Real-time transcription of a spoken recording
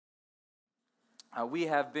We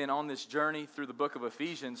have been on this journey through the book of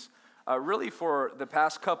Ephesians really for the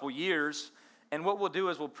past couple years. And what we'll do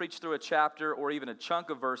is we'll preach through a chapter or even a chunk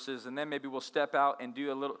of verses, and then maybe we'll step out and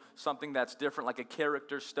do a little something that's different, like a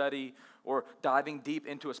character study or diving deep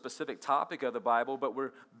into a specific topic of the Bible. But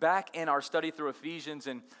we're back in our study through Ephesians,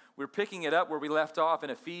 and we're picking it up where we left off in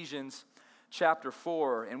Ephesians chapter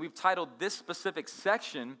 4. And we've titled this specific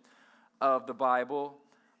section of the Bible,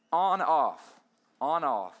 On, Off. On,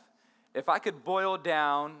 Off. If I could boil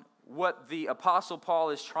down what the Apostle Paul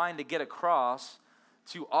is trying to get across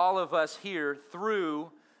to all of us here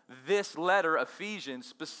through this letter, Ephesians,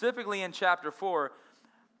 specifically in chapter 4,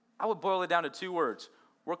 I would boil it down to two words.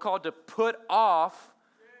 We're called to put off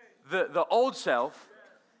the old self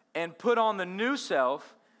and put on the new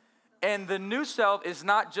self. And the new self is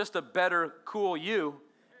not just a better, cool you.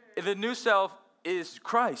 The new self is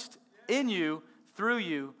Christ in you, through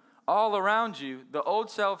you, all around you. The old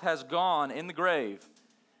self has gone in the grave,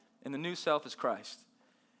 and the new self is Christ.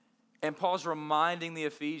 And Paul's reminding the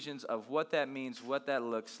Ephesians of what that means, what that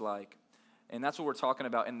looks like. And that's what we're talking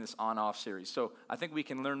about in this on-off series. So I think we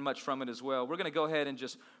can learn much from it as well. We're going to go ahead and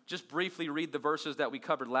just briefly read the verses that we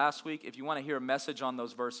covered last week. If you want to hear a message on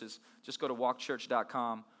those verses, just go to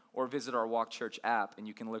walkchurch.com or visit our Walk Church app, and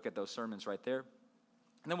you can look at those sermons right there.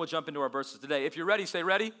 And then we'll jump into our verses today. If you're ready, say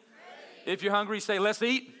ready. Ready. If you're hungry, say let's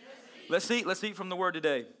eat. Let's eat. Let's eat from the word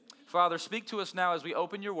today. Father, speak to us now as we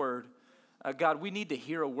open your word. God, we need to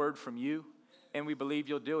hear a word from you, and we believe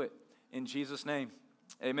you'll do it. In Jesus' name,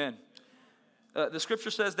 amen. The scripture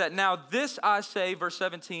says that, now this I say, verse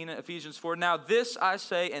 17, Ephesians 4, now this I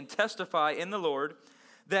say and testify in the Lord,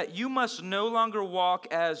 that you must no longer walk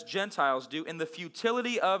as Gentiles do in the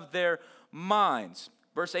futility of their minds.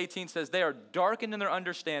 Verse 18 says, they are darkened in their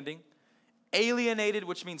understanding, alienated,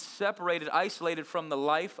 which means separated, isolated from the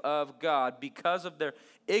life of God because of their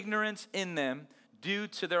ignorance in them due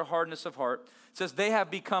to their hardness of heart. It says they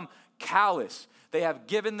have become callous. They have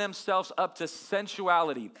given themselves up to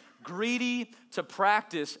sensuality, greedy to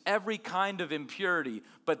practice every kind of impurity.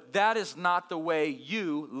 But that is not the way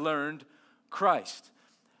you learned Christ.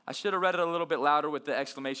 I should have read it a little bit louder with the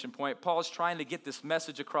exclamation point. Paul is trying to get this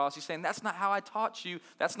message across. He's saying, that's not how I taught you.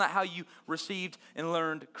 That's not how you received and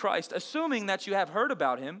learned Christ. Assuming that you have heard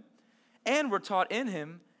about him and were taught in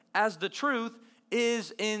him, as the truth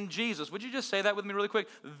is in Jesus. Would you just say that with me really quick?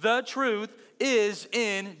 The truth is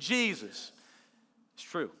in Jesus. It's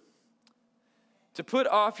true. To put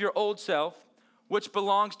off your old self, which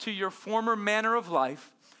belongs to your former manner of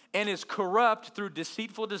life and is corrupt through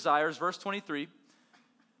deceitful desires, verse 23,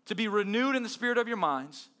 to be renewed in the spirit of your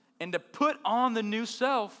minds, and to put on the new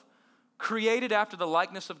self, created after the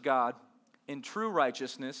likeness of God in true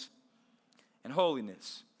righteousness and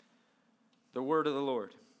holiness. The word of the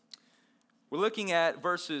Lord. We're looking at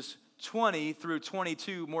verses 20 through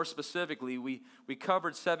 22 more specifically. We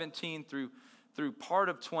covered 17 through part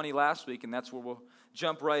of 20 last week, and that's where we'll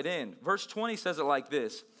jump right in. Verse 20 says it like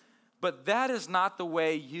this, but that is not the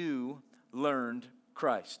way you learned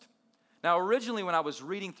Christ. Now, originally when I was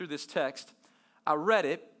reading through this text, I read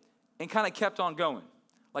it and kind of kept on going.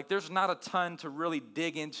 Like there's not a ton to really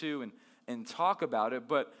dig into and talk about it,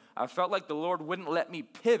 but I felt like the Lord wouldn't let me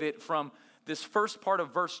pivot from this first part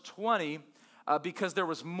of verse 20 because there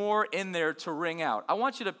was more in there to wring out. I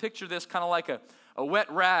want you to picture this kind of like a wet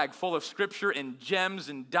rag full of scripture and gems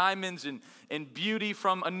and diamonds and beauty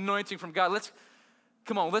from anointing from God.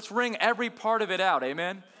 Let's wring every part of it out,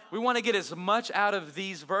 amen? We want to get as much out of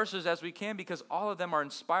these verses as we can because all of them are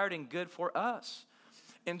inspired and good for us.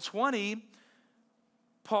 In 20,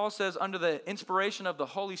 Paul says, under the inspiration of the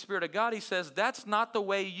Holy Spirit of God, he says, that's not the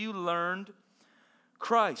way you learned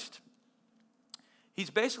Christ. He's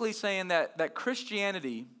basically saying that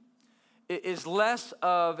Christianity is less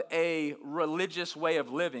of a religious way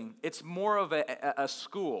of living. It's more of a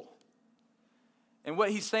school. And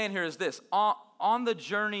what he's saying here is this. On the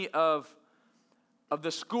journey of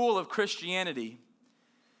the school of Christianity,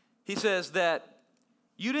 he says that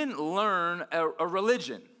you didn't learn a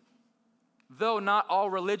religion, though not all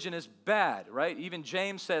religion is bad, right? Even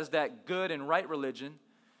James says that good and right religion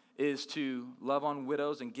is to love on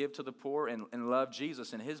widows and give to the poor and love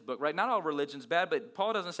Jesus in his book, right? Not all religion's bad, but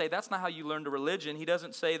Paul doesn't say that's not how you learned a religion. He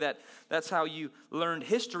doesn't say that that's how you learned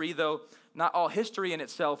history, though not all history in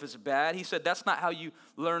itself is bad. He said that's not how you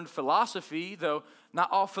learned philosophy, though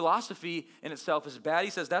not all philosophy in itself is bad.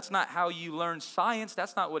 He says that's not how you learned science.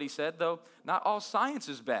 That's not what he said, though not all science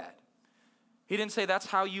is bad. He didn't say that's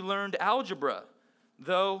how you learned algebra,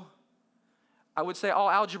 though I would say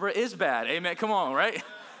all algebra is bad. Amen. Come on, right?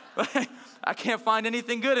 I can't find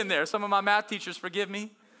anything good in there. Some of my math teachers, forgive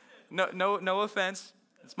me. No offense.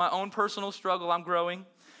 It's my own personal struggle. I'm growing,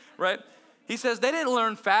 right? He says they didn't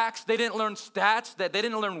learn facts. They didn't learn stats. That they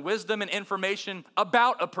didn't learn wisdom and information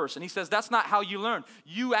about a person. He says that's not how you learn.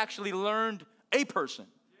 You actually learned a person.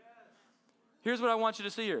 Here's what I want you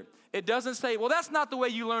to see here. It doesn't say, well, that's not the way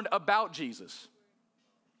you learned about Jesus.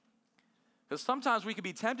 Because sometimes we could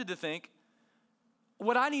be tempted to think,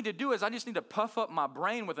 what I need to do is I just need to puff up my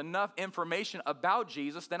brain with enough information about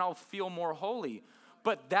Jesus, then I'll feel more holy.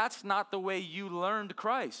 But that's not the way you learned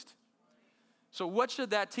Christ. So what should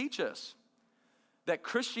that teach us? That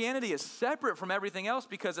Christianity is separate from everything else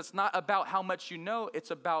because it's not about how much you know,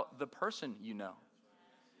 it's about the person you know.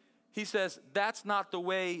 He says, that's not the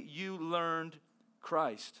way you learned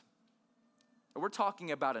Christ. We're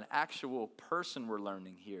talking about an actual person we're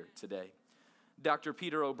learning here today. Dr.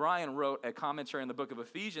 Peter O'Brien wrote a commentary on the book of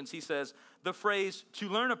Ephesians. He says, the phrase, to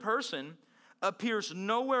learn a person, appears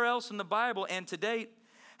nowhere else in the Bible and to date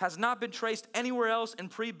has not been traced anywhere else in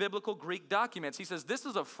pre-biblical Greek documents. He says, this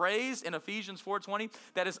is a phrase in Ephesians 4:20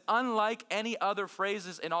 that is unlike any other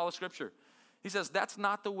phrases in all of Scripture. He says, that's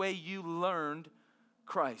not the way you learned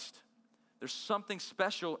Christ. There's something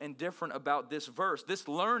special and different about this verse. This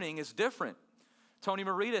learning is different. Tony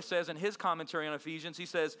Merida says in his commentary on Ephesians, he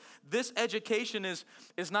says, this education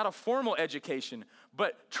is not a formal education,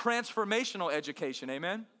 but transformational education,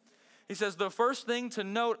 amen? He says, the first thing to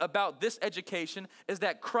note about this education is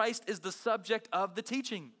that Christ is the subject of the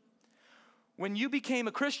teaching. When you became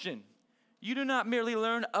a Christian, you do not merely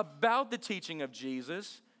learn about the teaching of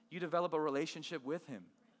Jesus, you develop a relationship with him.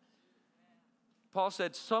 Paul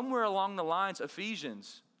said somewhere along the lines,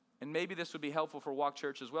 Ephesians, and maybe this would be helpful for Walk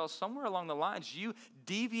Church as well, somewhere along the lines, you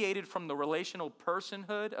deviated from the relational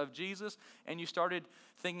personhood of Jesus, and you started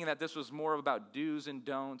thinking that this was more about do's and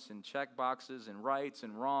don'ts and check boxes and rights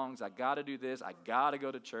and wrongs. I got to do this. I got to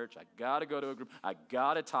go to church. I got to go to a group. I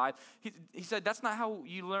got to tithe. He said that's not how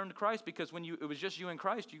you learned Christ, because when it was just you and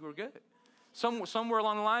Christ, you were good. Somewhere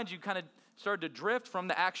along the lines, you kind of started to drift from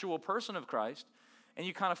the actual person of Christ, and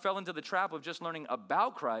you kind of fell into the trap of just learning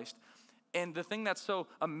about Christ. And the thing that's so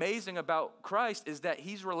amazing about Christ is that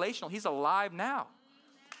he's relational. He's alive now.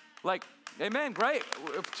 Like, amen, great.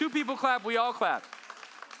 If two people clap, we all clap.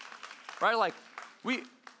 Right? Like,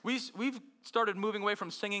 we've started moving away from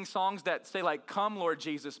singing songs that say, like, come, Lord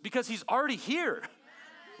Jesus, because he's already here.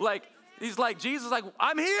 Like, he's like, Jesus, like,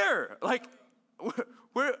 I'm here. Like,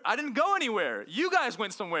 I didn't go anywhere. You guys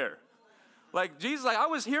went somewhere. Like, Jesus, like, I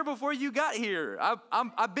was here before you got here.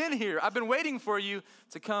 I've been here. I've been waiting for you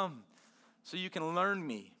to come. So you can learn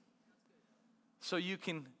me, so you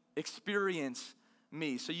can experience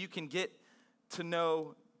me, so you can get to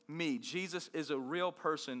know me. Jesus is a real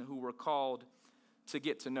person who we're called to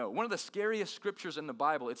get to know. One of the scariest scriptures in the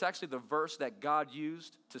Bible, it's actually the verse that God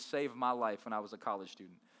used to save my life when I was a college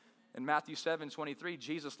student. In Matthew 7:23,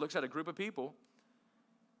 Jesus looks at a group of people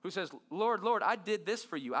who says, Lord, Lord, I did this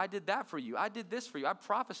for you. I did that for you. I did this for you. I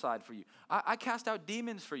prophesied for you. I cast out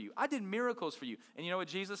demons for you. I did miracles for you. And you know what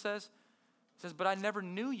Jesus says? He says, but I never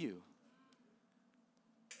knew you.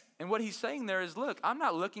 And what he's saying there is, look, I'm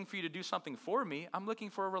not looking for you to do something for me. I'm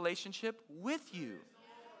looking for a relationship with you.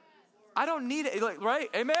 I don't need it, like, right?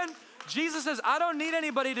 Amen? Jesus says, I don't need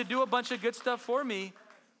anybody to do a bunch of good stuff for me.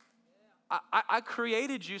 I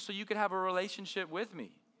created you so you could have a relationship with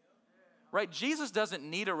me. Right? Jesus doesn't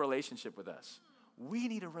need a relationship with us. We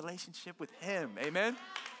need a relationship with him. Amen?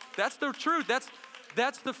 That's the truth.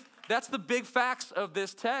 That's the big facts of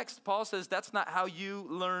this text. Paul says that's not how you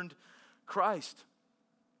learned Christ.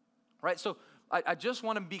 Right? So I just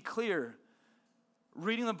want to be clear.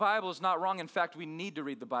 Reading the Bible is not wrong. In fact, we need to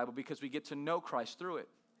read the Bible because we get to know Christ through it.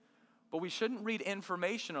 But we shouldn't read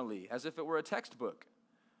informationally as if it were a textbook.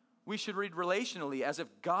 We should read relationally as if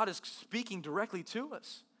God is speaking directly to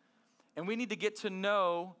us. And we need to get to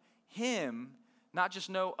know him, not just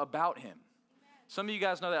know about him. Some of you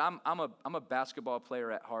guys know that I'm a basketball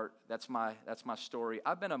player at heart. That's my story.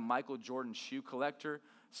 I've been a Michael Jordan shoe collector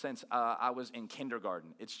since I was in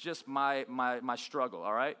kindergarten. It's just my struggle,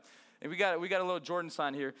 all right? And we got a little Jordan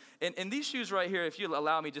sign here. And these shoes right here, if you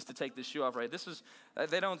allow me just to take this shoe off, right? This is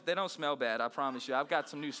they don't smell bad, I promise you. I've got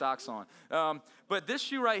some new socks on. But this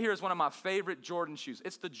shoe right here is one of my favorite Jordan shoes.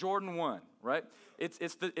 It's the Jordan 1, right?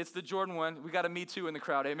 It's the Jordan 1. We got a Me Too in the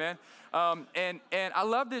crowd, amen. And I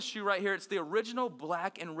love this shoe right here. It's the original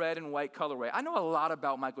black and red and white colorway. I know a lot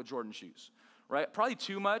about Michael Jordan shoes, right? Probably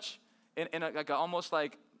too much in a almost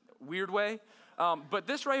like weird way. But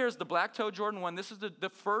this right here is the black toe Jordan 1. This is the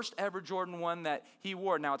first ever Jordan 1 that he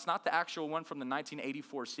wore. Now, it's not the actual one from the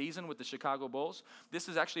 1984 season with the Chicago Bulls. This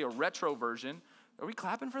is actually a retro version. Are we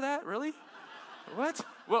clapping for that? Really? What?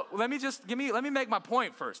 Well, let me make my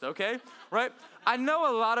point first, okay? Right? I know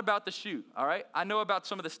a lot about the shoe, all right? I know about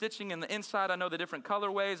some of the stitching in the inside. I know the different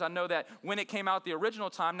colorways. I know that when it came out the original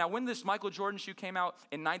time. Now, when this Michael Jordan shoe came out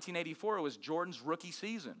in 1984, it was Jordan's rookie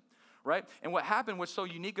season, right? And what happened was so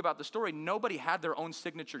unique about the story, nobody had their own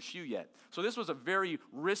signature shoe yet. So this was a very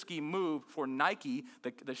risky move for Nike,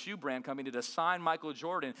 the shoe brand company, to sign Michael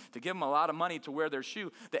Jordan, to give him a lot of money to wear their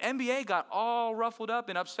shoe. The NBA got all ruffled up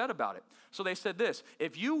and upset about it. So they said this: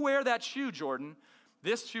 if you wear that shoe, Jordan,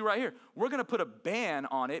 this shoe right here, we're going to put a ban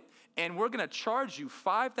on it, and we're going to charge you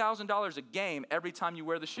 $5,000 a game every time you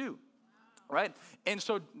wear the shoe. Right? And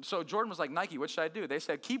so Jordan was like, Nike, what should I do? They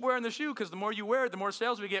said, keep wearing the shoe, because the more you wear it, the more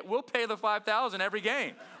sales we get. We'll pay the $5,000 every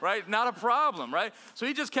game, right? Not a problem, right? So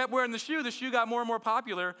he just kept wearing the shoe. The shoe got more and more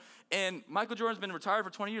popular, and Michael Jordan's been retired for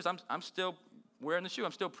 20 years. I'm still wearing the shoe.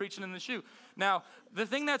 I'm still preaching in the shoe. Now, the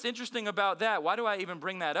thing that's interesting about that, why do I even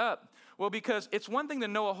bring that up? Well, because it's one thing to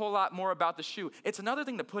know a whole lot more about the shoe. It's another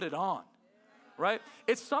thing to put it on. Right?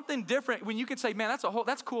 It's something different when you can say, man,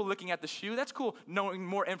 that's cool looking at the shoe. That's cool knowing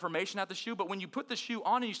more information at the shoe. But when you put the shoe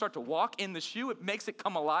on and you start to walk in the shoe, it makes it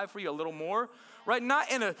come alive for you a little more, right?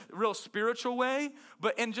 Not in a real spiritual way,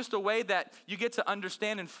 but in just a way that you get to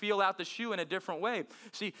understand and feel out the shoe in a different way.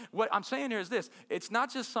 See, what I'm saying here is this: it's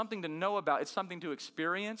not just something to know about, it's something to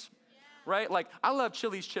experience. Right? Like, I love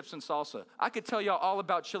Chili's chips and salsa. I could tell y'all all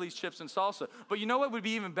about Chili's chips and salsa. But you know what would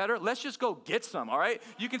be even better? Let's just go get some, all right?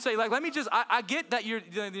 You can say, like, let me just, I get that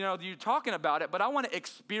you're talking about it, but I want to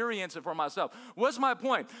experience it for myself. What's my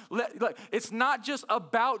point? It's not just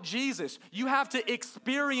about Jesus. You have to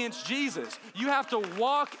experience Jesus. You have to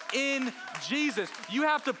walk in Jesus. You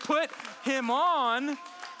have to put him on.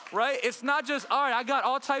 Right? It's not just, all right, I got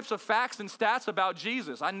all types of facts and stats about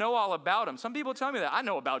Jesus. I know all about him. Some people tell me that. I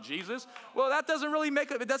know about Jesus. Well, that doesn't really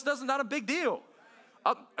that's not a big deal.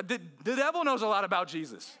 The devil knows a lot about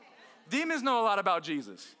Jesus. Demons know a lot about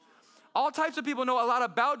Jesus. All types of people know a lot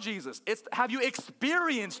about Jesus. It's, have you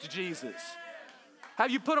experienced Jesus?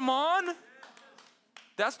 Have you put him on?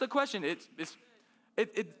 That's the question.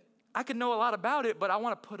 I can know a lot about it, but I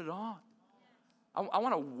want to put it on. I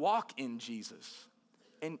want to walk in Jesus.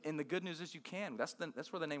 And the good news is you can. That's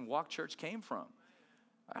where the name Walk Church came from.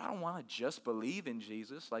 I don't want to just believe in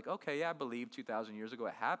Jesus. Like, okay, yeah, I believed 2,000 years ago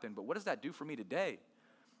it happened, but what does that do for me today?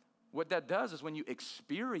 What that does is when you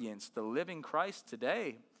experience the living Christ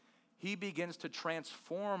today, he begins to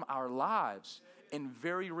transform our lives in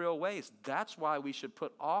very real ways. That's why we should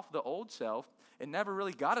put off the old self. It never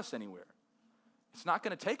really got us anywhere. It's not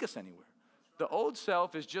going to take us anywhere. The old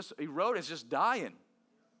self is just eroded, it's just dying.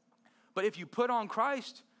 But if you put on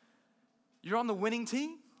Christ, you're on the winning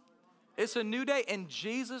team. It's a new day, and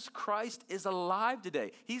Jesus Christ is alive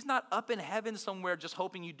today. He's not up in heaven somewhere just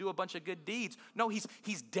hoping you do a bunch of good deeds. No, he's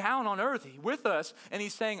down on earth with us, and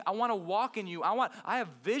he's saying, I want to walk in you. I have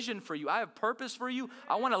vision for you. I have purpose for you.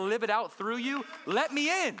 I want to live it out through you. Let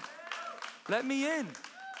me in. Let me in.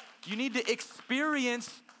 You need to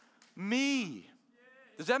experience me.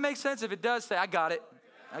 Does that make sense? If it does, say, I got it.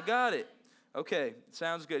 I got it. Okay,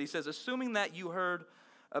 sounds good. He says, assuming that you heard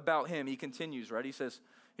about him, he continues, right? He says,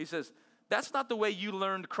 that's not the way you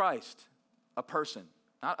learned Christ, a person.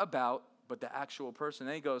 Not about, but the actual person.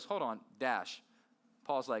 Then he goes, hold on, dash.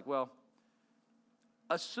 Paul's like, well,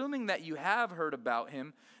 assuming that you have heard about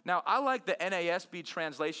him. Now, I like the NASB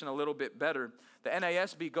translation a little bit better. The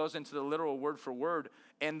NASB goes into the literal word for word,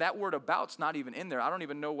 and that word about's not even in there. I don't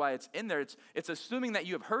even know why it's in there. It's assuming that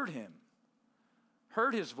you have heard him.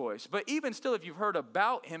 Heard his voice. But even still, if you've heard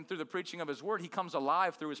about him through the preaching of his word, he comes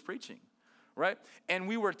alive through his preaching, right? And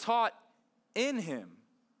we were taught in him,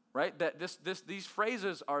 right? That these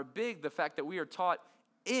phrases are big. The fact that we are taught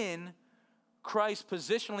in Christ,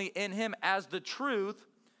 positionally in him, as the truth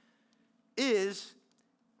is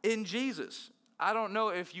in Jesus. I don't know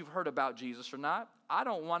if you've heard about Jesus or not. I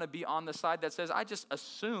don't want to be on the side that says, I just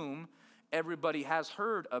assume everybody has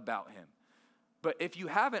heard about him. But if you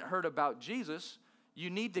haven't heard about Jesus, you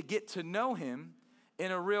need to get to know him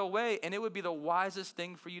in a real way, and it would be the wisest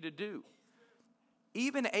thing for you to do.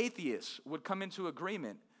 Even atheists would come into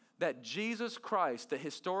agreement that Jesus Christ, the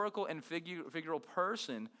historical and figural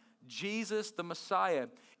person, Jesus the Messiah,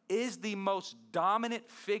 is the most dominant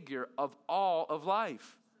figure of all of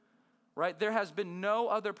life. Right? There has been no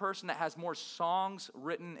other person that has more songs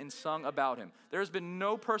written and sung about him. There has been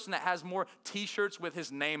no person that has more t-shirts with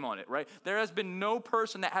his name on it, right? There has been no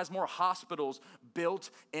person that has more hospitals built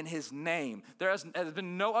in his name. There has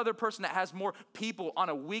been no other person that has more people on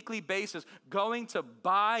a weekly basis going to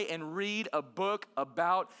buy and read a book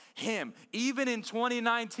about him. Even in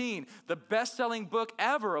 2019, the best-selling book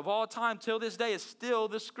ever of all time till this day is still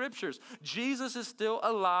the Scriptures. Jesus is still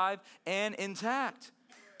alive and intact.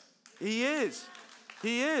 He is.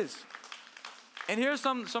 He is. And here's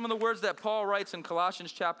some of the words that Paul writes in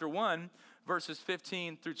Colossians chapter 1, verses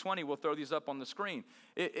 15 through 20. We'll throw these up on the screen.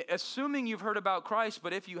 Assuming you've heard about Christ,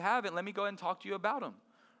 but if you haven't, let me go ahead and talk to you about him,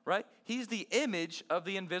 right? He's the image of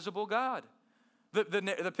the invisible God.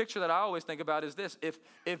 The picture that I always think about is this.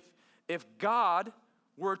 If God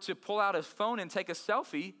were to pull out his phone and take a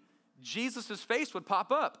selfie, Jesus' face would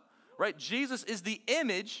pop up, right? Jesus is the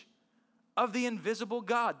image of the invisible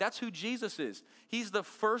God. That's who Jesus is. He's the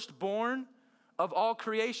firstborn of all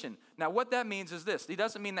creation. Now, what that means is this. He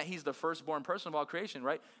doesn't mean that he's the firstborn person of all creation,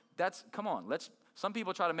 right? Come on, some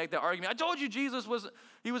people try to make that argument. I told you Jesus was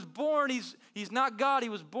born. He's not God, he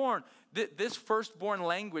was born. This firstborn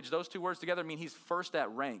language, those two words together mean he's first at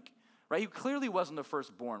rank, right? He clearly wasn't the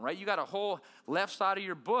firstborn, right? You got a whole left side of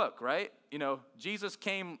your book, right? You know, Jesus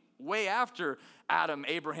came way after Adam,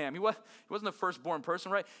 Abraham. He wasn't the firstborn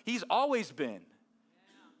person, right? He's always been.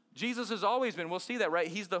 Jesus has always been. We'll see that, right?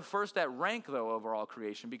 He's the first at rank, though, over all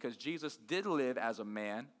creation because Jesus did live as a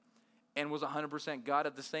man and was 100% God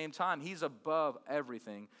at the same time. He's above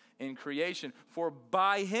everything in creation. For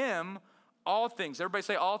by him, all things. Everybody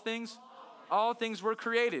say all things? All things were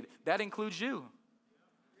created. That includes you.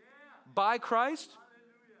 By Christ,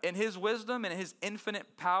 in his wisdom and his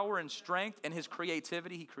infinite power and strength and his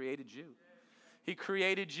creativity, he created you. He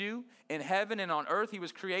created you in heaven and on earth. He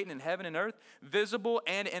was creating in heaven and earth, visible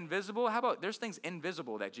and invisible. How about there's things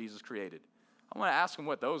invisible that Jesus created? I want to ask him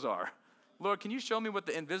what those are. Lord, can you show me what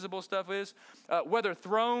the invisible stuff is? Whether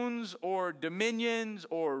thrones or dominions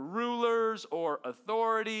or rulers or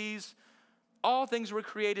authorities, all things were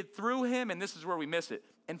created through him, and this is where we miss it,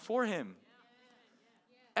 and for him.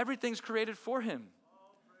 Everything's created for him.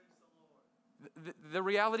 The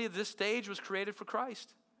reality of this stage was created for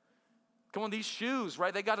Christ. Come on, these shoes,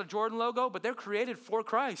 right? They got a Jordan logo, but they're created for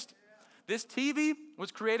Christ. This TV was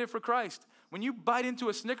created for Christ. When you bite into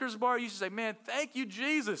a Snickers bar, you should say, man, thank you,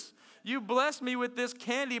 Jesus. You blessed me with this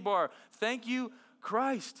candy bar. Thank you,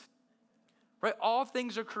 Christ. Right? All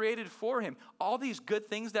things are created for him. All these good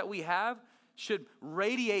things that we have should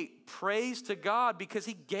radiate praise to God because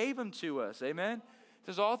he gave them to us. Amen? It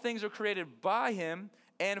says all things are created by him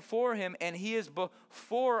and for him, and he is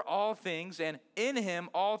before all things, and in him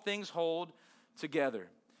all things hold together.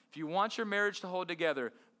 If you want your marriage to hold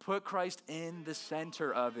together, put Christ in the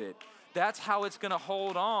center of it. That's how it's going to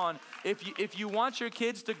hold on. If you want your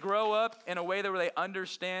kids to grow up in a way that where they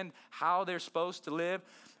understand how they're supposed to live,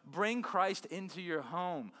 bring Christ into your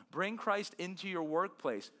home. Bring Christ into your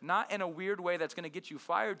workplace. Not in a weird way that's going to get you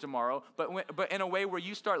fired tomorrow, but in a way where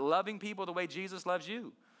you start loving people the way Jesus loves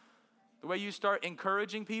you. The way you start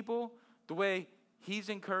encouraging people, the way he's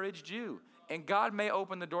encouraged you. And God may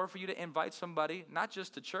open the door for you to invite somebody, not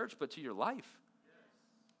just to church, but to your life.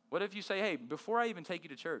 What if you say, hey, before I even take you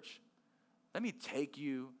to church, let me take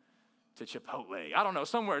you to Chipotle. I don't know,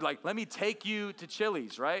 somewhere like, let me take you to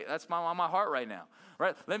Chili's, right? That's on my heart right now,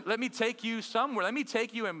 right? Let me take you somewhere. Let me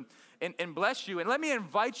take you and bless you. And let me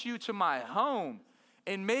invite you to my home.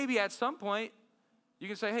 And maybe at some point, you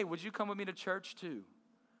can say, hey, would you come with me to church too?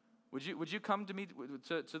 Would you come to me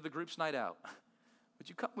to the group's night out? Would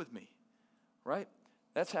you come with me? Right?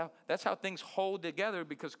 That's how things hold together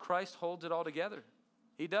because Christ holds it all together.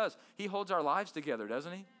 He does. He holds our lives together,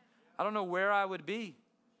 doesn't he? I don't know where I would be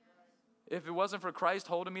if it wasn't for Christ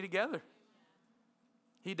holding me together.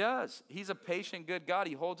 He does. He's a patient, good God.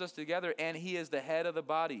 He holds us together, and he is the head of the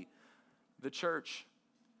body, the church.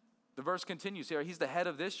 The verse continues here. He's the head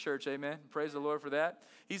of this church, amen. Praise the Lord for that.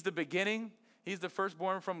 He's the beginning. He's the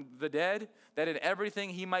firstborn from the dead, that in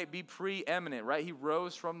everything he might be preeminent, right? He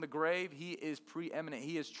rose from the grave. He is preeminent.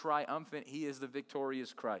 He is triumphant. He is the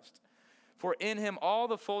victorious Christ. For in him all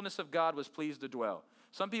the fullness of God was pleased to dwell.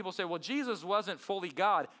 Some people say, well, Jesus wasn't fully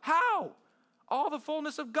God. How? All the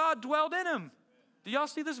fullness of God dwelled in him. Do y'all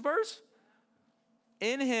see this verse?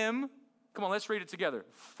 In him, come on, let's read it together.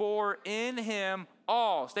 For in him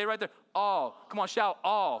all, stay right there, all. Come on, shout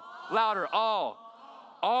all. Louder, all.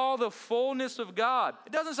 All the fullness of God.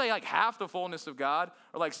 It doesn't say like half the fullness of God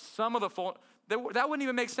or like some of the full. That wouldn't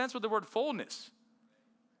even make sense with the word fullness.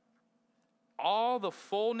 All the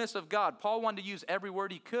fullness of God. Paul wanted to use every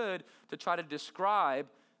word he could to try to describe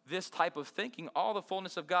this type of thinking. All the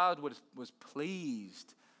fullness of God was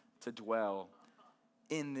pleased to dwell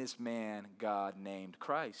in this man God named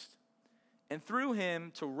Christ. and through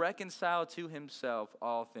him to reconcile to himself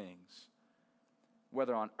all things,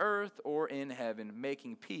 whether on earth or in heaven,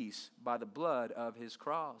 making peace by the blood of his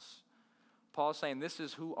cross. Paul's saying this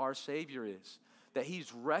is who our Savior is, that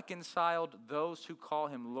he's reconciled those who call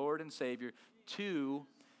him Lord and Savior to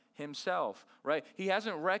himself, right? He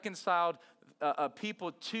hasn't reconciled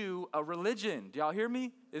people to a religion. Do y'all hear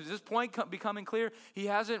me? Is this point becoming clear? He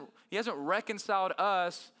hasn't reconciled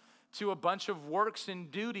us to a bunch of works and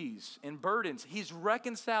duties and burdens. He's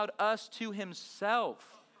reconciled us to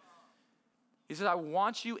himself. He says, I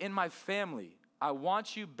want you in my family. I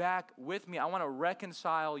want you back with me. I want to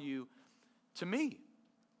reconcile you to me.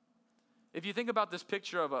 If you think about this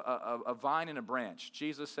picture of a vine and a branch,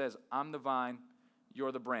 Jesus says, I'm the vine,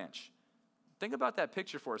 you're the branch. Think about that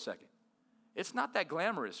picture for a second. It's not that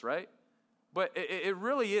glamorous, right? But it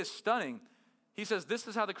really is stunning. He says, this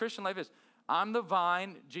is how the Christian life is. I'm the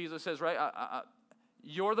vine, Jesus says, right?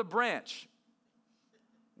 You're the branch.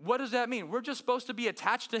 What does that mean? We're just supposed to be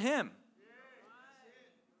attached to him.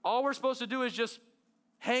 All we're supposed to do is just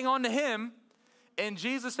hang on to him. And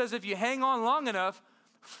Jesus says if you hang on long enough,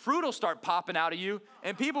 fruit will start popping out of you.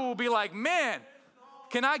 And people will be like, man,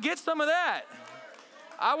 can I get some of that?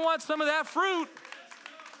 I want some of that fruit.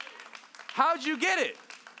 How'd you get it?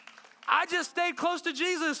 I just stayed close to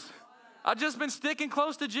Jesus. I've just been sticking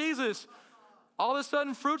close to Jesus. All of a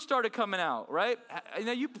sudden, fruit started coming out, right? You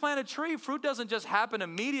know, you plant a tree, fruit doesn't just happen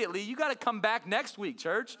immediately. You got to come back next week,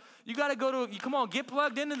 church. You got to come on, get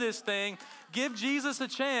plugged into this thing. Give Jesus a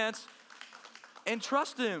chance and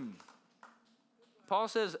trust him. Paul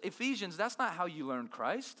says, Ephesians, that's not how you learn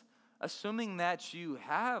Christ. Assuming that you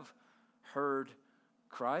have heard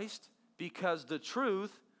Christ, because the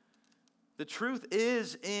truth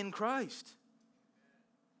is in Christ.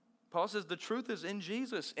 Paul says the truth is in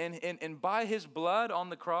Jesus. And by his blood on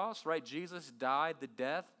the cross, right, Jesus died the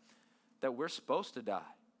death that we're supposed to die.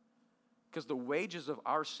 Because the wages of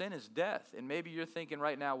our sin is death. And maybe you're thinking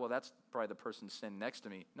right now, well, that's probably the person's sin next to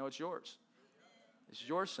me. No, it's yours. It's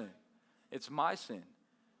your sin. It's my sin.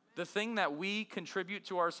 The thing that we contribute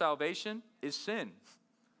to our salvation is sin.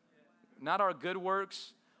 Not our good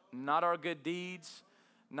works, not our good deeds,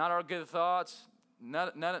 not our good thoughts.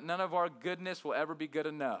 None of our goodness will ever be good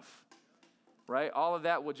enough, right? All of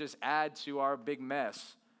that will just add to our big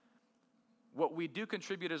mess. What we do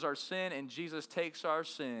contribute is our sin, and Jesus takes our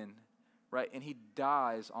sin, right? And he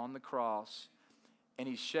dies on the cross, and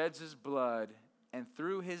he sheds his blood, and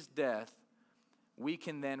through his death, we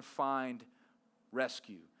can then find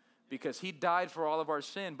rescue. Because he died for all of our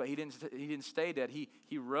sin, but he didn't stay dead.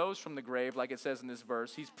 He rose from the grave, like it says in this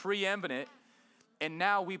verse. He's preeminent. And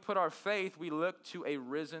now we put our faith, we look to a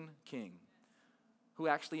risen king who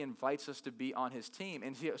actually invites us to be on his team.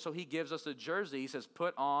 And so he gives us a jersey. He says,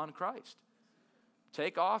 put on Christ.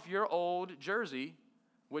 Take off your old jersey,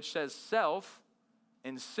 which says self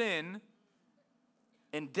and sin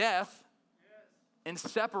and death and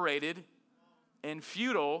separated and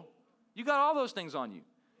futile. You got all those things on you.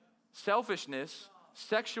 Selfishness,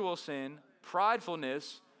 sexual sin,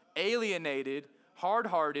 pridefulness, alienated,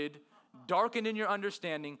 hard-hearted, darkened in your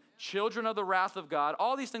understanding, children of the wrath of God.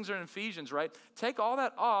 All these things are in Ephesians, right? Take all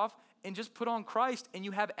that off and just put on Christ and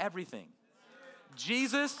you have everything.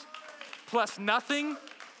 Jesus plus nothing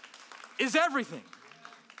is everything.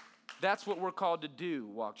 That's what we're called to do,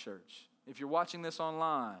 Walk Church. If you're watching this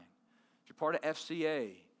online, if you're part of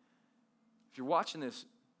FCA, if you're watching this,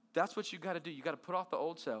 that's what you got to do. You got to put off the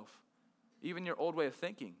old self, even your old way of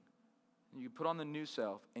thinking. And you put on the new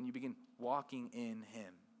self and you begin walking in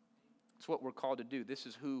him. It's what we're called to do. This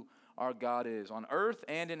is who our God is, on earth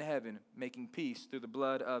and in heaven, making peace through the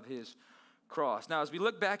blood of his cross. Now, as we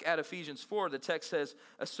look back at Ephesians 4, the text says,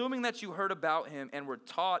 assuming that you heard about him and were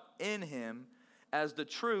taught in him, as the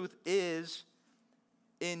truth is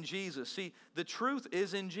in Jesus. See, the truth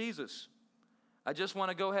is in Jesus. I just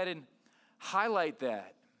want to go ahead and highlight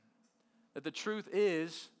that the truth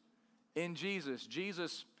is in Jesus.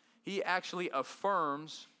 Jesus, he actually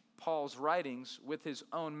affirms Paul's writings with his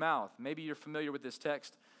own mouth. Maybe you're familiar with this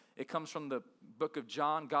text. It comes from the book of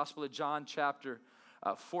John, Gospel of John, chapter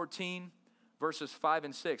 14, verses 5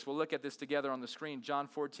 and 6. We'll look at this together on the screen. John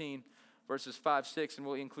 14, verses 5, 6, and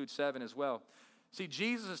we'll include 7 as well. See,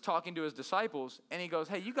 Jesus is talking to his disciples, and he goes,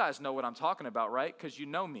 hey, you guys know what I'm talking about, right? Because you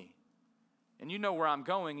know me. And you know where I'm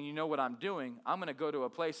going, and you know what I'm doing. I'm going to go to a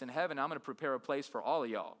place in heaven. I'm going to prepare a place for all of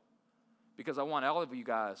y'all. Because I want all of you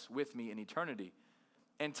guys with me in eternity.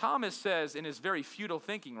 And Thomas says, in his very futile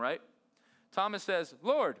thinking, right? Thomas says,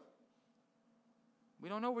 Lord, we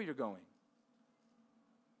don't know where you're going.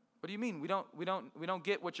 What do you mean? We don't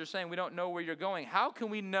get what you're saying. We don't know where you're going. How can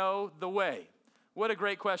we know the way? What a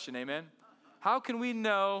great question, amen? How can we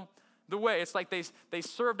know the way? It's like they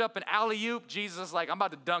served up an alley-oop. Jesus is like, I'm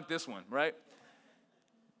about to dunk this one, right?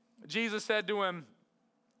 Jesus said to him,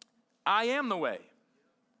 I am the way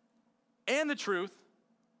and the truth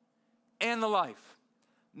and the life.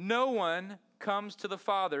 No one comes to the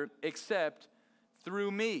Father except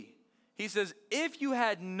through me. He says, if you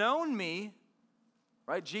had known me,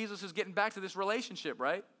 right? Jesus is getting back to this relationship,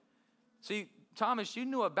 right? See, Thomas, you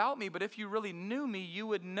knew about me, but if you really knew me, you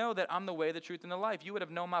would know that I'm the way, the truth, and the life. You would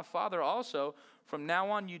have known my Father also. From now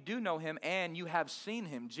on, you do know him, and you have seen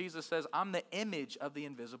him. Jesus says, I'm the image of the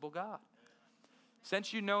invisible God.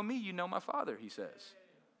 Since you know me, you know my Father, he says.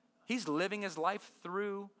 He's living his life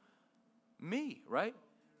through me, right?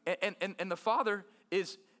 And the Father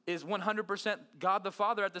is 100% God the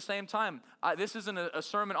Father at the same time. This isn't a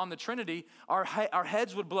sermon on the Trinity. Our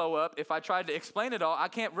heads would blow up if I tried to explain it all. I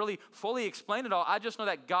can't really fully explain it all. I just know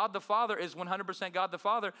that God the Father is 100% God the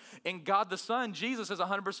Father, and God the Son, Jesus, is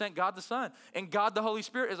 100% God the Son, and God the Holy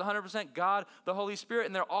Spirit is 100% God the Holy Spirit,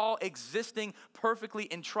 and they're all existing perfectly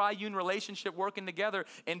in triune relationship, working together,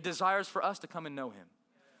 and desires for us to come and know him.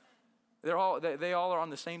 They all are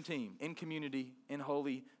on the same team, in community, in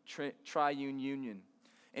holy triune union.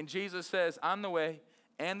 And Jesus says, I'm the way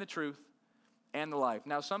and the truth and the life.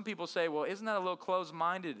 Now, some people say, well, isn't that a little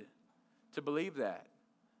closed-minded to believe that?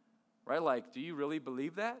 Right? Like, do you really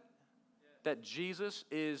believe that? Yeah. That Jesus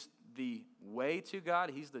is the way to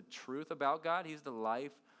God? He's the truth about God? He's the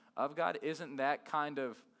life of God? Isn't that kind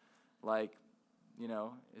of like,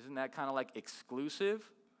 isn't that kind of like exclusive?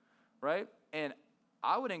 Right? And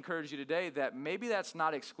I would encourage you today that maybe that's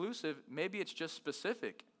not exclusive. Maybe it's just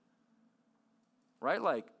specific. Right?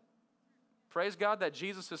 Like, praise God that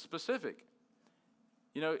Jesus is specific.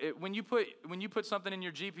 When you put something in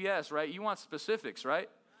your GPS, right, you want specifics, right?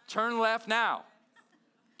 Turn left now.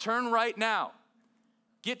 Turn right now.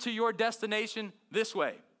 Get to your destination this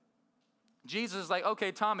way. Jesus is like,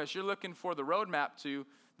 okay, Thomas, you're looking for the roadmap to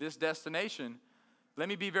this destination. Let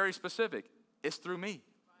me be very specific. It's through me.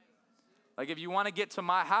 Like, if you want to get to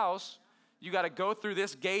my house, you got to go through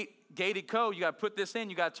this gated code. You got to put this in.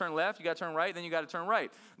 You got to turn left. You got to turn right. Then you got to turn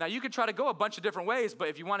right. Now, you could try to go a bunch of different ways, but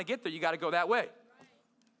if you want to get there, you got to go that way.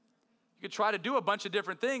 You could try to do a bunch of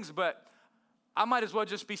different things, but I might as well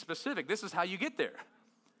just be specific. This is how you get there.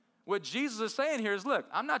 What Jesus is saying here is, look,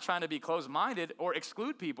 I'm not trying to be closed-minded or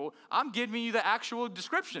exclude people. I'm giving you the actual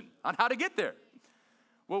description on how to get there.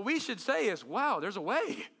 What we should say is, wow, there's a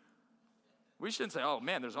way. We shouldn't say, oh,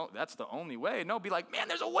 man, that's the only way. No, be like, man,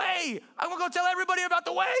 there's a way. I'm going to go tell everybody about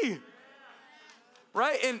the way.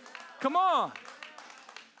 Right? And come on.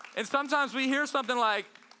 And sometimes we hear something like,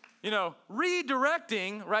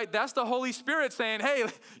 redirecting, right? That's the Holy Spirit saying, hey,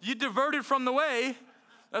 you diverted from the way.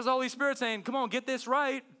 That's the Holy Spirit saying, come on, get this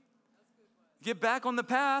right. Get back on the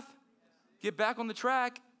path. Get back on the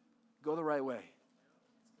track. Go the right way.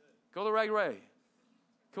 Go the right way.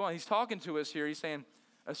 Come on, he's talking to us here. He's saying,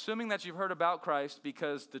 assuming that you've heard about Christ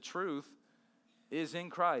because the truth is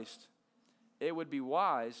in Christ, it would be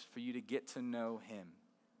wise for you to get to know him,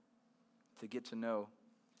 to get to know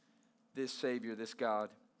this Savior, this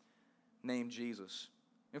God named Jesus.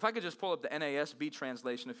 If I could just pull up the NASB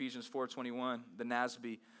translation, Ephesians 4:21, the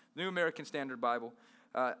NASB, New American Standard Bible.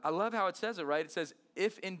 I love how it says it, right? It says,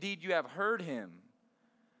 if indeed you have heard him.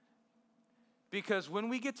 Because when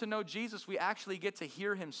we get to know Jesus, we actually get to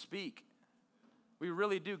hear him speak. We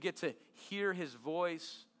really do get to hear his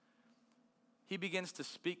voice. He begins to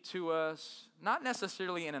speak to us, not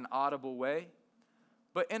necessarily in an audible way,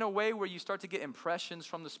 but in a way where you start to get impressions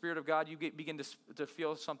from the Spirit of God. You begin to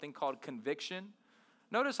feel something called conviction.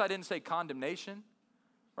 Notice I didn't say condemnation,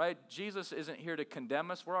 right? Jesus isn't here to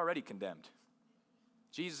condemn us. We're already condemned.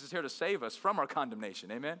 Jesus is here to save us from our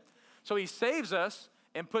condemnation, amen? So he saves us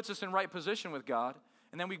and puts us in right position with God,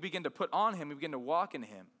 and then we begin to put on him, we begin to walk in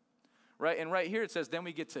him. Right? And right here it says, then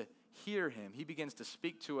we get to hear him. He begins to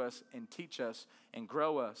speak to us and teach us and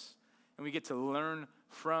grow us. And we get to learn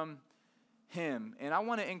from him. And I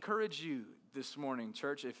want to encourage you this morning,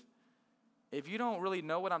 church, if you don't really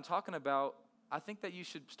know what I'm talking about, I think that you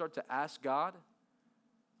should start to ask God,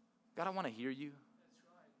 God, I want to hear you. That's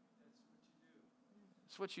right.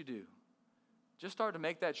 That's what you do. Just start to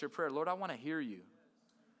make that your prayer. Lord, I want to hear you.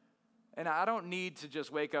 And I don't need to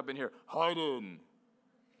just wake up and hear, Heiden,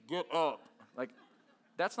 get up. Like,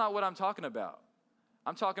 that's not what I'm talking about.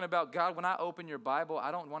 I'm talking about, God, when I open your Bible,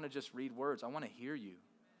 I don't want to just read words. I want to hear you.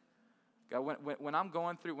 God, when I'm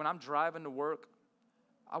when I'm driving to work,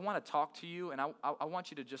 I want to talk to you, and I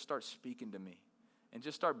want you to just start speaking to me and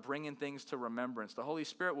just start bringing things to remembrance. The Holy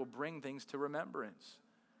Spirit will bring things to remembrance,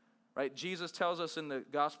 right? Jesus tells us in the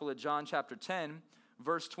Gospel of John chapter 10,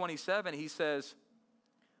 verse 27, he says,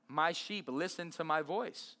 my sheep listen to my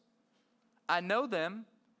voice. I know them,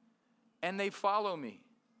 and they follow me.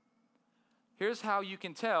 Here's how you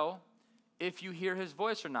can tell if you hear his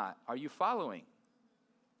voice or not. Are you following?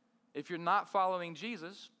 If you're not following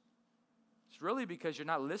Jesus, it's really because you're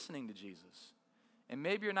not listening to Jesus. And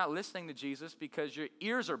maybe you're not listening to Jesus because your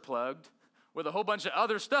ears are plugged with a whole bunch of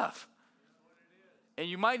other stuff. And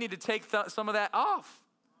you might need to take some of that off.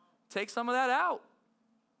 Take some of that out.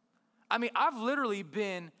 I mean, I've literally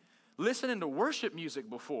been listening to worship music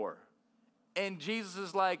before. And Jesus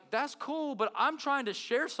is like, that's cool, but I'm trying to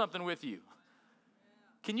share something with you.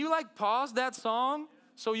 Can you like pause that song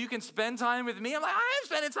so you can spend time with me? I'm like, I am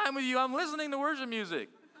spending time with you. I'm listening to worship music.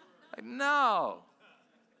 Like, no.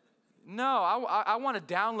 I want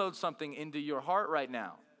to download something into your heart right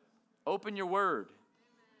now. Open your word.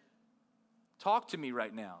 Talk to me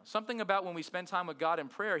right now. Something about when we spend time with God in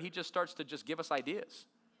prayer, he just starts to just give us ideas.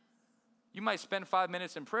 You might spend 5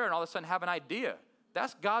 minutes in prayer and all of a sudden have an idea.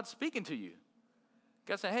 That's God speaking to you.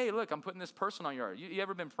 God saying, hey, look, I'm putting this person on your heart. You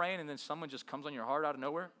ever been praying and then someone just comes on your heart out of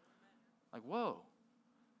nowhere? Like, whoa.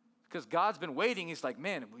 Because God's been waiting. He's like,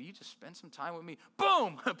 man, will you just spend some time with me?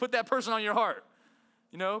 Boom, put that person on your heart.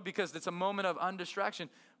 You know, because it's a moment of undistraction.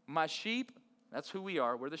 My sheep, that's who we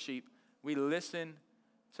are. We're the sheep. We listen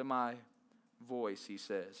to my voice, he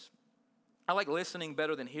says. I like listening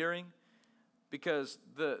better than hearing because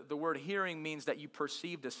the word hearing means that you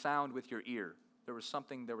perceived a sound with your ear. There was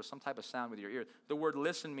some type of sound with your ear. The word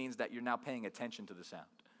listen means that you're now paying attention to the sound.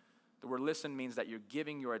 The word listen means that you're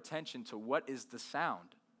giving your attention to what is the sound.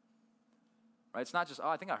 Right? It's not just,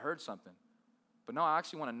 I think I heard something. But no, I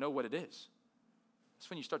actually want to know what it is. That's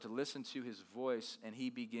when you start to listen to his voice and he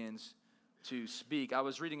begins to speak. I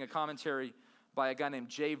was reading a commentary by a guy named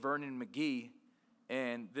J. Vernon McGee,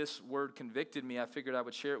 and this word convicted me. I figured I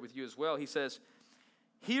would share it with you as well. He says,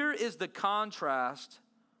 here is the contrast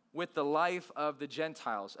with the life of the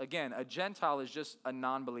Gentiles. Again, a Gentile is just a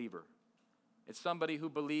non-believer. It's somebody who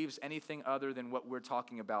believes anything other than what we're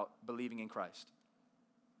talking about, believing in Christ.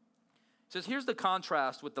 It says, here's the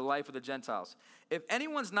contrast with the life of the Gentiles. If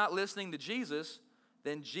anyone's not listening to Jesus,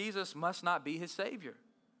 then Jesus must not be his Savior.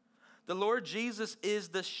 The Lord Jesus is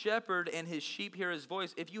the shepherd, and his sheep hear his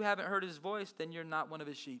voice. If you haven't heard his voice, then you're not one of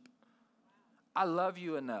his sheep. I love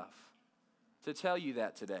you enough to tell you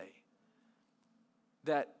that today.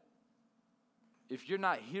 That if you're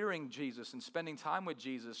not hearing Jesus and spending time with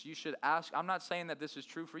Jesus, you should ask, I'm not saying that this is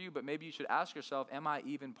true for you, but maybe you should ask yourself, am I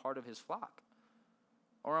even part of his flock?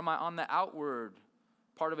 Or am I on the outward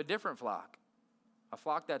part of a different flock? A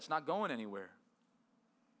flock that's not going anywhere.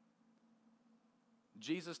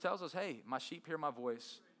 Jesus tells us, hey, my sheep hear my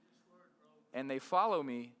voice, and they follow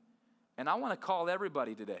me, and I want to call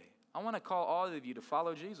everybody today. I want to call all of you to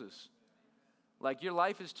follow Jesus. Like your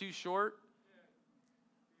life is too short,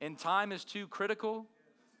 and time is too critical,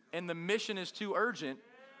 and the mission is too urgent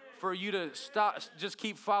for you to stop, just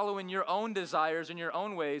keep following your own desires and your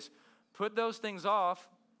own ways. Put those things off,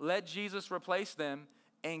 let Jesus replace them,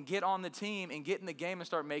 and get on the team and get in the game and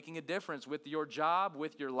start making a difference with your job,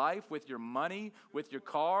 with your life, with your money, with your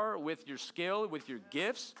car, with your skill, with your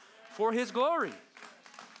gifts for his glory.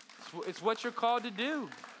 It's what you're called to do.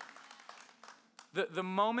 The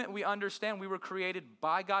moment we understand we were created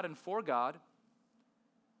by God and for God,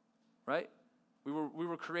 right? We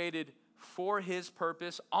were created for his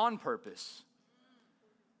purpose, on purpose.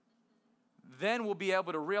 Then we'll be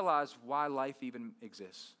able to realize why life even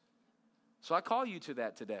exists. So I call you to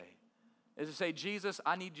that today, is to say, Jesus,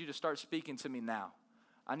 I need you to start speaking to me now.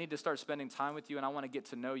 I need to start spending time with you, and I want to get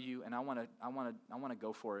to know you, and I want to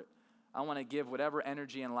go for it. I want to give whatever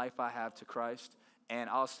energy and life I have to Christ, and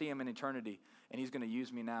I'll see him in eternity, and he's going to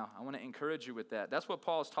use me now. I want to encourage you with that. That's what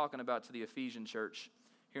Paul's talking about to the Ephesian church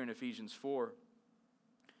here in Ephesians 4.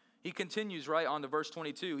 He continues right on to verse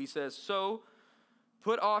 22. He says, so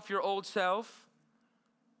put off your old self,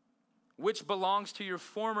 which belongs to your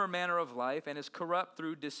former manner of life and is corrupt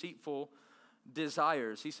through deceitful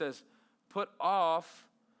desires. He says, put off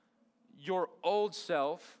your old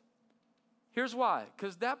self. Here's why.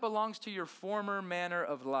 Because that belongs to your former manner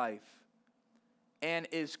of life and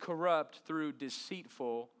is corrupt through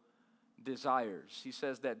deceitful desires. He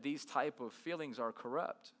says that these type of feelings are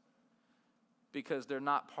corrupt because they're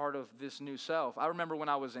not part of this new self. I remember when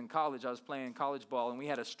I was in college, I was playing college ball, and we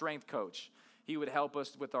had a strength coach. He would help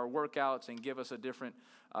us with our workouts and give us a different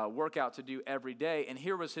workout to do every day. And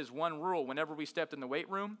here was his one rule. Whenever we stepped in the weight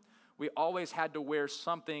room, we always had to wear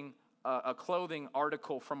something, a clothing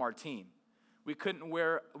article from our team. We could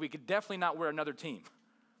definitely not wear another team.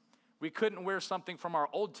 We couldn't wear something from our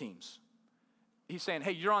old teams. he's saying,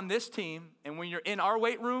 hey, you're on this team, and when you're in our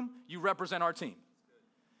weight room, you represent our team.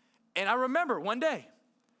 And I remember one day,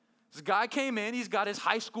 this guy came in, he's got his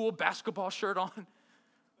high school basketball shirt on,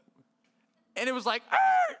 and it was like,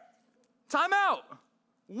 time out.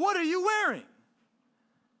 What are you wearing?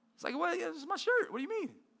 It's like, well, yeah, this is my shirt. What do you mean?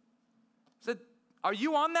 I said, are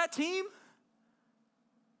you on that team?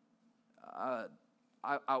 I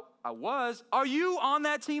was. Are you on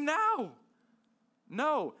that team now?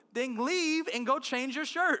 No. Then leave and go change your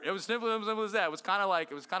shirt. It was simple as that. It was kind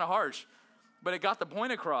of harsh, but it got the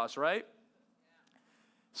point across, right?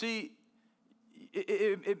 See,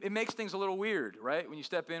 it makes things a little weird, right? When you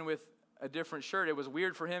step in with a different shirt, it was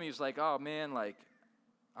weird for him. He was like, oh man, like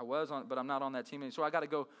I was on, but I'm not on that team anymore. So I got to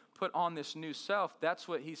go put on this new self. That's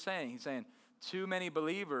what he's saying. He's saying too many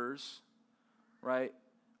believers, right,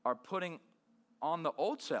 are putting on the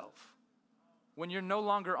old self when you're no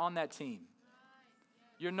longer on that team.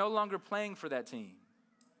 You're no longer playing for that team.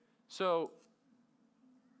 So,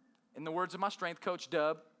 in the words of my strength coach,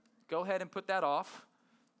 Dub, go ahead and put that off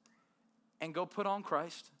and go put on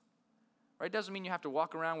Christ. Right? Doesn't mean you have to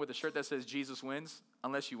walk around with a shirt that says Jesus wins,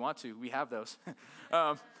 unless you want to. We have those.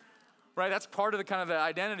 Right? That's part of the kind of the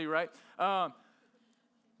identity, right?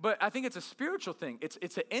 But I think it's a spiritual thing.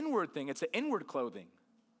 It's an inward thing. It's an inward clothing.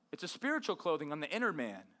 It's a spiritual clothing on the inner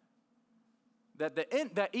man.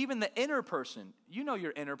 That even the inner person, you know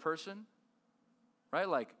your inner person, right?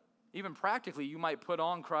 Like, even practically, you might put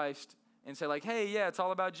on Christ and say like, hey, yeah, it's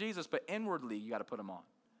all about Jesus, but inwardly, you got to put him on.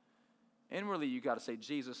 Inwardly, you got to say,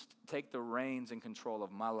 Jesus, take the reins and control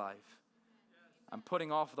of my life. I'm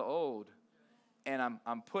putting off the old, and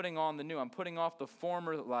I'm putting on the new. I'm putting off the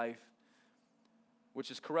former life, which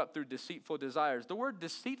is corrupt through deceitful desires. The word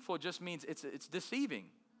deceitful just means it's deceiving.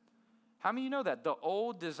 How many of you know that? The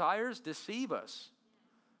old desires deceive us.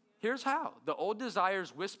 Here's how. The old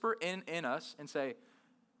desires whisper in us and say,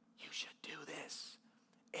 you should do this.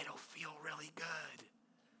 It'll feel really good.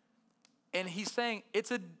 And he's saying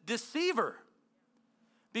it's a deceiver.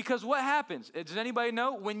 Because what happens? Does anybody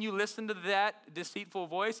know when you listen to that deceitful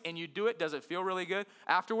voice and you do it, does it feel really good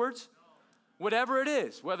afterwards? No. Whatever it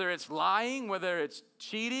is, whether it's lying, whether it's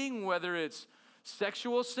cheating, whether it's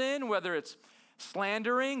sexual sin, whether it's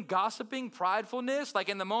slandering, gossiping, pridefulness, like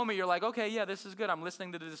in the moment you're like, okay, yeah, this is good. I'm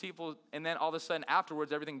listening to the deceitful, and then all of a sudden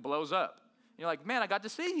afterwards everything blows up. You're like, man, I got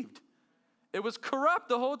deceived. It was corrupt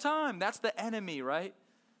the whole time. That's the enemy, right?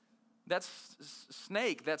 That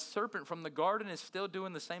snake, that serpent from the garden is still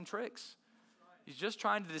doing the same tricks. He's just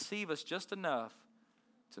trying to deceive us just enough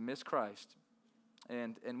to miss Christ.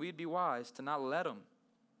 And we'd be wise to not let him.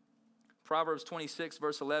 Proverbs 26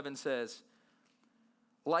 verse 11 says,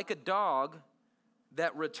 like a dog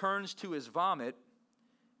that returns to his vomit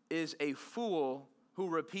is a fool who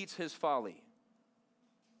repeats his folly.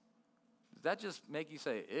 Does that just make you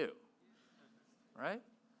say, ew? Right?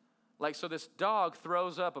 Like, so this dog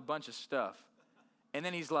throws up a bunch of stuff, and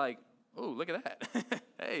then he's like, oh, look at that.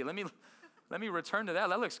 Hey, let me return to that.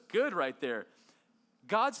 That looks good right there.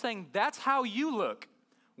 God's saying that's how you look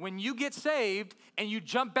when you get saved and you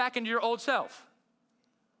jump back into your old self.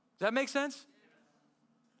 Does that make sense?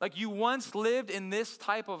 Like you once lived in this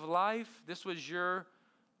type of life. This was your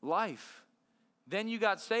life. Then you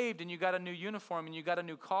got saved and you got a new uniform and you got a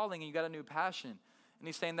new calling and you got a new passion. And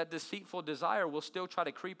he's saying that deceitful desire will still try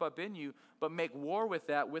to creep up in you, but make war with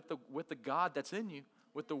that with the God that's in you,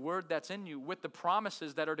 with the word that's in you, with the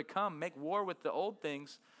promises that are to come. Make war with the old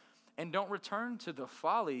things and don't return to the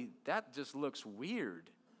folly. That just looks weird.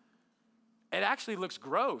 It actually looks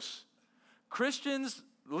gross. Christians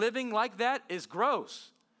living like that is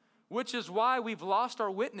gross, which is why we've lost our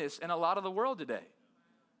witness in a lot of the world today.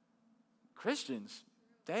 Christians,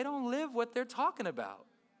 they don't live what they're talking about.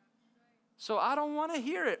 So I don't want to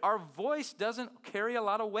hear it. Our voice doesn't carry a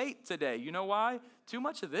lot of weight today. You know why? Too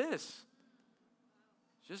much of this.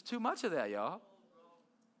 Just too much of that, y'all.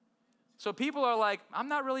 So people are like, I'm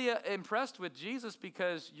not really impressed with Jesus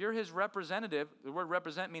because you're his representative. The word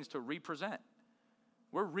represent means to represent.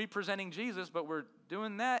 We're representing Jesus, but we're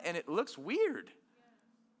doing that, and it looks weird.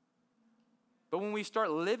 But when we start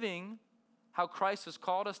living how Christ has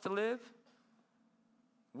called us to live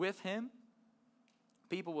with him,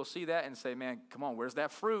 people will see that and say, man, come on, where's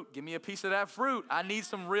that fruit? Give me a piece of that fruit. I need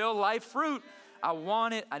some real life fruit. I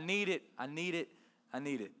want it. I need it. I need it. I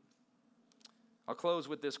need it. I'll close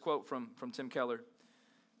with this quote from Tim Keller.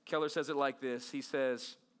 Keller says it like this. He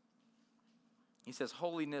says,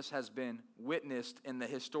 holiness has been witnessed in the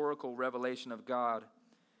historical revelation of God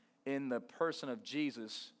in the person of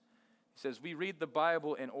Jesus. He says, we read the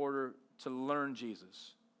Bible in order to learn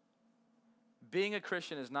Jesus. Being a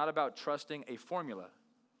Christian is not about trusting a formula,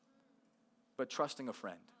 but trusting a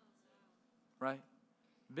friend, right?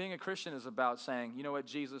 Being a Christian is about saying, you know what,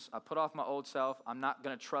 Jesus, I put off my old self. I'm not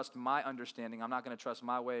going to trust my understanding. I'm not going to trust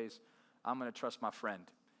my ways. I'm going to trust my friend.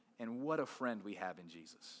 And what a friend we have in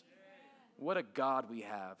Jesus. What a God we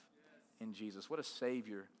have in Jesus. What a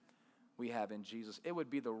Savior we have in Jesus. It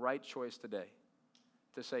would be the right choice today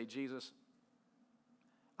to say, Jesus,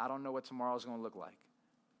 I don't know what tomorrow is going to look like,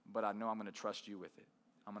 but I know I'm going to trust you with it.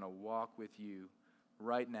 I'm going to walk with you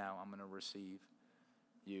right now. I'm going to receive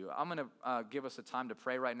you. I'm going to give us a time to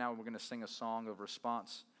pray right now. We're going to sing a song of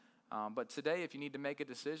response. But today, if you need to make a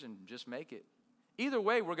decision, just make it. Either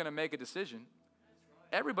way, we're going to make a decision.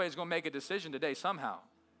 Everybody's going to make a decision today somehow.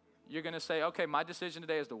 You're going to say, okay, my decision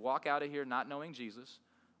today is to walk out of here not knowing Jesus.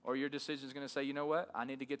 Or your decision is going to say, you know what? I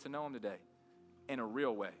need to get to know him today in a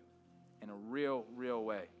real way. In a real, real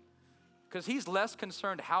way. Because he's less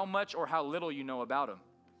concerned how much or how little you know about him.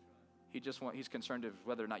 He's concerned with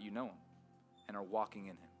whether or not you know him and are walking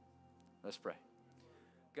in him. Let's pray.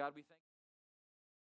 God, we thank you.